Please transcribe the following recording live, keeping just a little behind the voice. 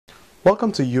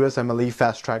Welcome to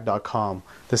USMLEFasttrack.com.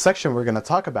 The section we're going to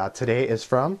talk about today is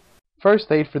from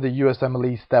First Aid for the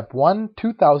USMLE Step 1,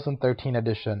 2013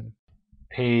 edition.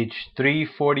 Page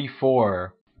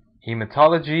 344,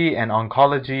 Hematology and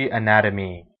Oncology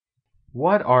Anatomy.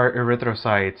 What are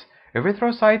erythrocytes?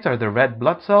 Erythrocytes are the red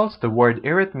blood cells. The word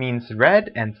eryth means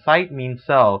red and cyte means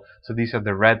cell, so these are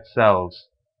the red cells.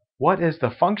 What is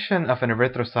the function of an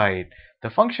erythrocyte? The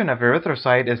function of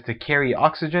erythrocyte is to carry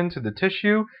oxygen to the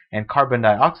tissue and carbon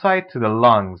dioxide to the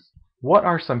lungs. What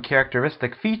are some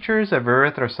characteristic features of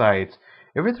erythrocytes?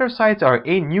 Erythrocytes are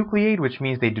anucleate, which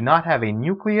means they do not have a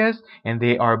nucleus, and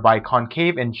they are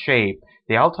biconcave in shape.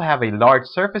 They also have a large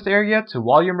surface area to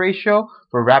volume ratio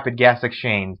for rapid gas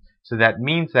exchange. So that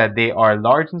means that they are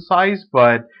large in size,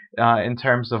 but in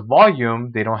terms of volume,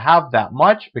 they don't have that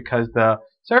much because the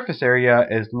surface area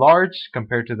is large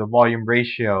compared to the volume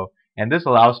ratio, and this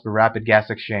allows for rapid gas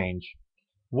exchange.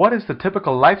 What is the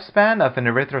typical lifespan of an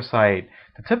erythrocyte?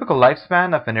 The typical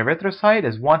lifespan of an erythrocyte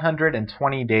is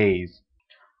 120 days.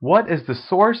 What is the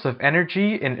source of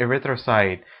energy in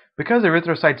erythrocyte? Because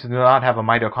erythrocytes do not have a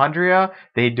mitochondria,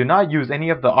 they do not use any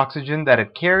of the oxygen that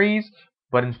it carries,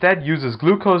 but instead uses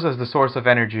glucose as the source of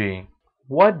energy.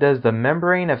 What does the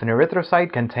membrane of an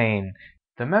erythrocyte contain?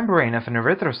 The membrane of an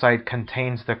erythrocyte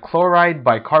contains the chloride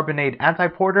bicarbonate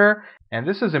antiporter, and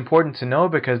this is important to know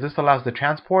because this allows the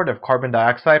transport of carbon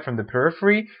dioxide from the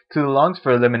periphery to the lungs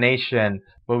for elimination,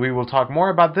 but we will talk more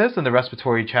about this in the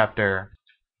respiratory chapter.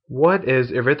 What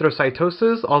is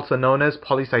erythrocytosis, also known as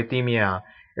polycythemia?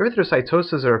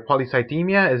 Erythrocytosis or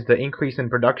polycythemia is the increase in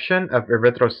production of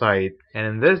erythrocyte, and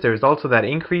in this there is also that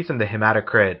increase in the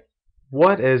hematocrit.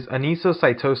 What is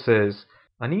anisocytosis?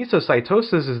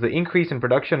 Anisocytosis is the increase in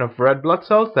production of red blood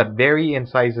cells that vary in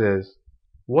sizes.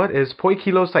 What is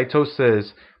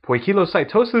poikilocytosis?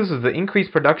 Poikilocytosis is the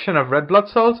increased production of red blood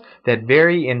cells that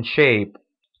vary in shape.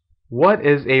 What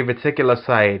is a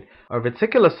reticulocyte? A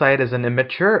reticulocyte is an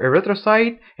immature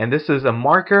erythrocyte, and this is a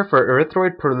marker for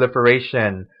erythroid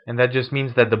proliferation, and that just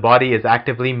means that the body is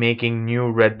actively making new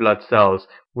red blood cells,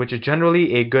 which is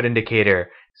generally a good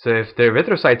indicator. So if the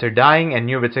erythrocytes are dying and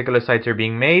new reticulocytes are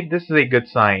being made, this is a good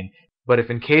sign. But if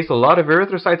in case a lot of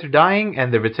erythrocytes are dying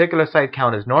and the reticulocyte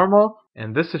count is normal,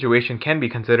 and this situation can be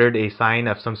considered a sign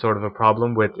of some sort of a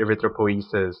problem with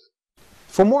erythropoiesis.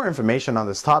 For more information on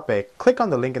this topic, click on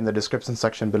the link in the description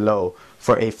section below.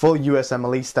 For a full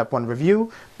USMLE Step 1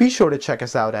 review, be sure to check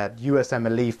us out at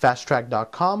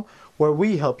USMLEFasttrack.com, where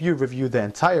we help you review the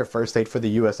entire first aid for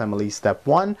the USMLE Step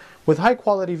 1 with high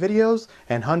quality videos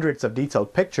and hundreds of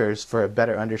detailed pictures for a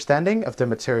better understanding of the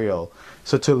material.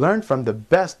 So to learn from the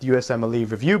best USMLE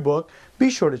review book, be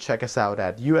sure to check us out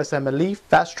at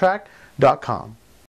USMLEFasttrack.com.